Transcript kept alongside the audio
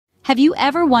Have you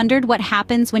ever wondered what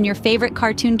happens when your favorite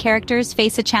cartoon characters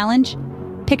face a challenge?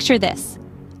 Picture this: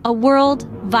 a world,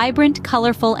 vibrant,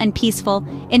 colorful, and peaceful,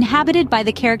 inhabited by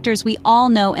the characters we all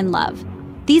know and love.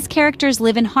 These characters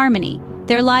live in harmony,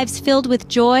 their lives filled with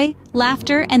joy,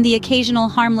 laughter, and the occasional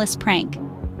harmless prank.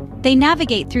 They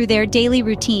navigate through their daily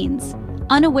routines,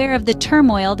 unaware of the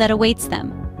turmoil that awaits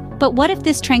them. But what if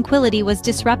this tranquility was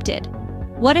disrupted?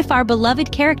 What if our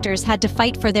beloved characters had to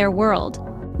fight for their world?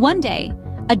 One day,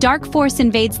 a dark force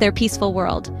invades their peaceful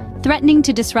world, threatening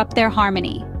to disrupt their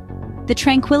harmony. The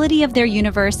tranquility of their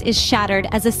universe is shattered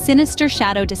as a sinister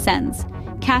shadow descends,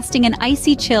 casting an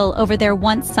icy chill over their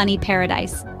once sunny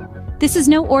paradise. This is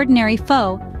no ordinary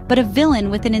foe, but a villain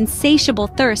with an insatiable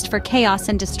thirst for chaos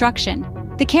and destruction.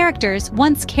 The characters,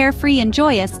 once carefree and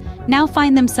joyous, now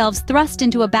find themselves thrust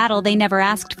into a battle they never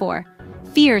asked for.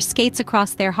 Fear skates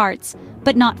across their hearts,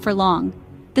 but not for long.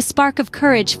 The spark of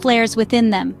courage flares within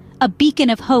them, a beacon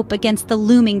of hope against the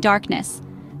looming darkness.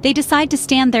 They decide to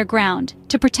stand their ground,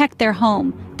 to protect their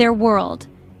home, their world.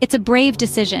 It's a brave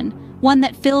decision, one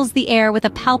that fills the air with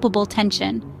a palpable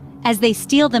tension. As they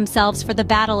steel themselves for the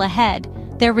battle ahead,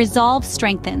 their resolve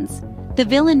strengthens. The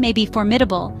villain may be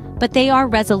formidable, but they are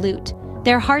resolute.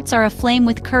 Their hearts are aflame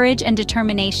with courage and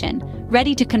determination,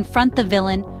 ready to confront the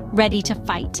villain, ready to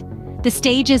fight. The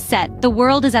stage is set, the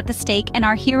world is at the stake, and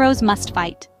our heroes must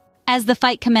fight. As the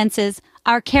fight commences,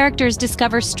 our characters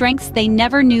discover strengths they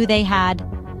never knew they had.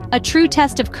 A true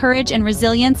test of courage and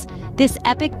resilience, this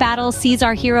epic battle sees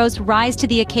our heroes rise to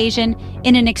the occasion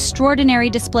in an extraordinary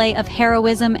display of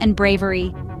heroism and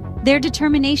bravery. Their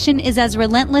determination is as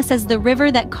relentless as the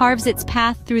river that carves its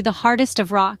path through the hardest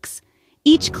of rocks.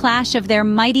 Each clash of their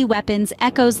mighty weapons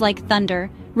echoes like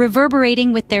thunder,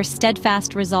 reverberating with their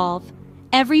steadfast resolve.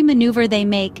 Every maneuver they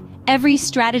make, every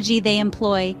strategy they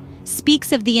employ,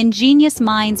 speaks of the ingenious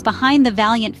minds behind the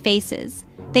valiant faces.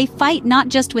 They fight not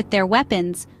just with their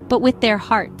weapons, but with their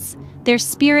hearts, their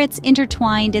spirits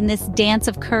intertwined in this dance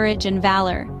of courage and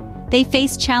valor. They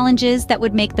face challenges that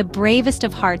would make the bravest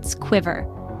of hearts quiver.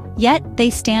 Yet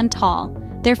they stand tall,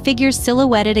 their figures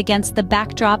silhouetted against the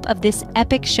backdrop of this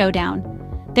epic showdown.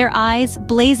 Their eyes,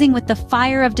 blazing with the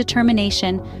fire of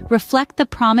determination, reflect the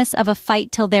promise of a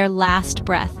fight till their last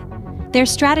breath. Their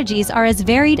strategies are as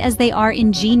varied as they are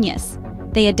ingenious.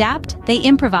 They adapt, they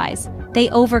improvise, they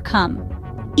overcome.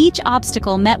 Each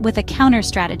obstacle met with a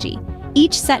counter-strategy,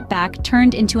 each setback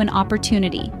turned into an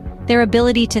opportunity. Their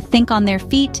ability to think on their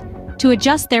feet, to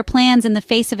adjust their plans in the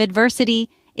face of adversity,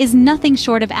 is nothing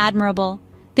short of admirable.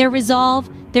 Their resolve,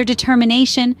 their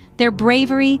determination, their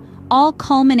bravery, all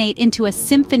culminate into a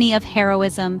symphony of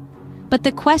heroism. But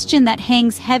the question that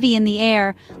hangs heavy in the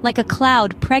air, like a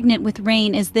cloud pregnant with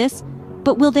rain, is this: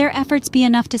 but will their efforts be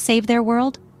enough to save their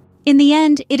world? In the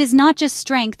end, it is not just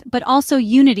strength, but also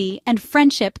unity and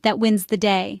friendship that wins the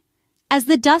day. As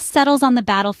the dust settles on the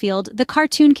battlefield, the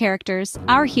cartoon characters,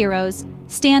 our heroes,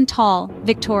 stand tall,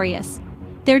 victorious.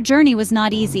 Their journey was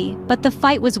not easy, but the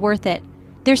fight was worth it.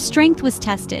 Their strength was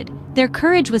tested, their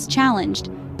courage was challenged,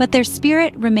 but their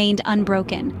spirit remained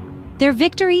unbroken. Their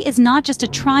victory is not just a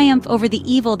triumph over the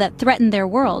evil that threatened their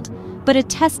world, but a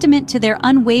testament to their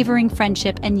unwavering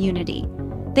friendship and unity.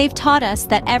 They've taught us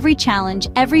that every challenge,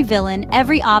 every villain,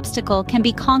 every obstacle can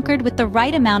be conquered with the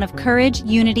right amount of courage,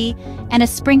 unity, and a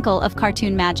sprinkle of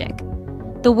cartoon magic.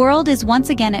 The world is once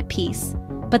again at peace,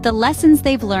 but the lessons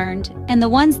they've learned and the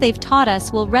ones they've taught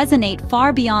us will resonate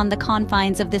far beyond the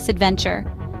confines of this adventure.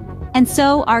 And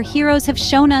so, our heroes have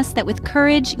shown us that with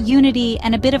courage, unity,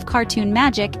 and a bit of cartoon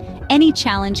magic, any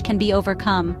challenge can be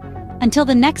overcome. Until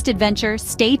the next adventure,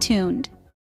 stay tuned.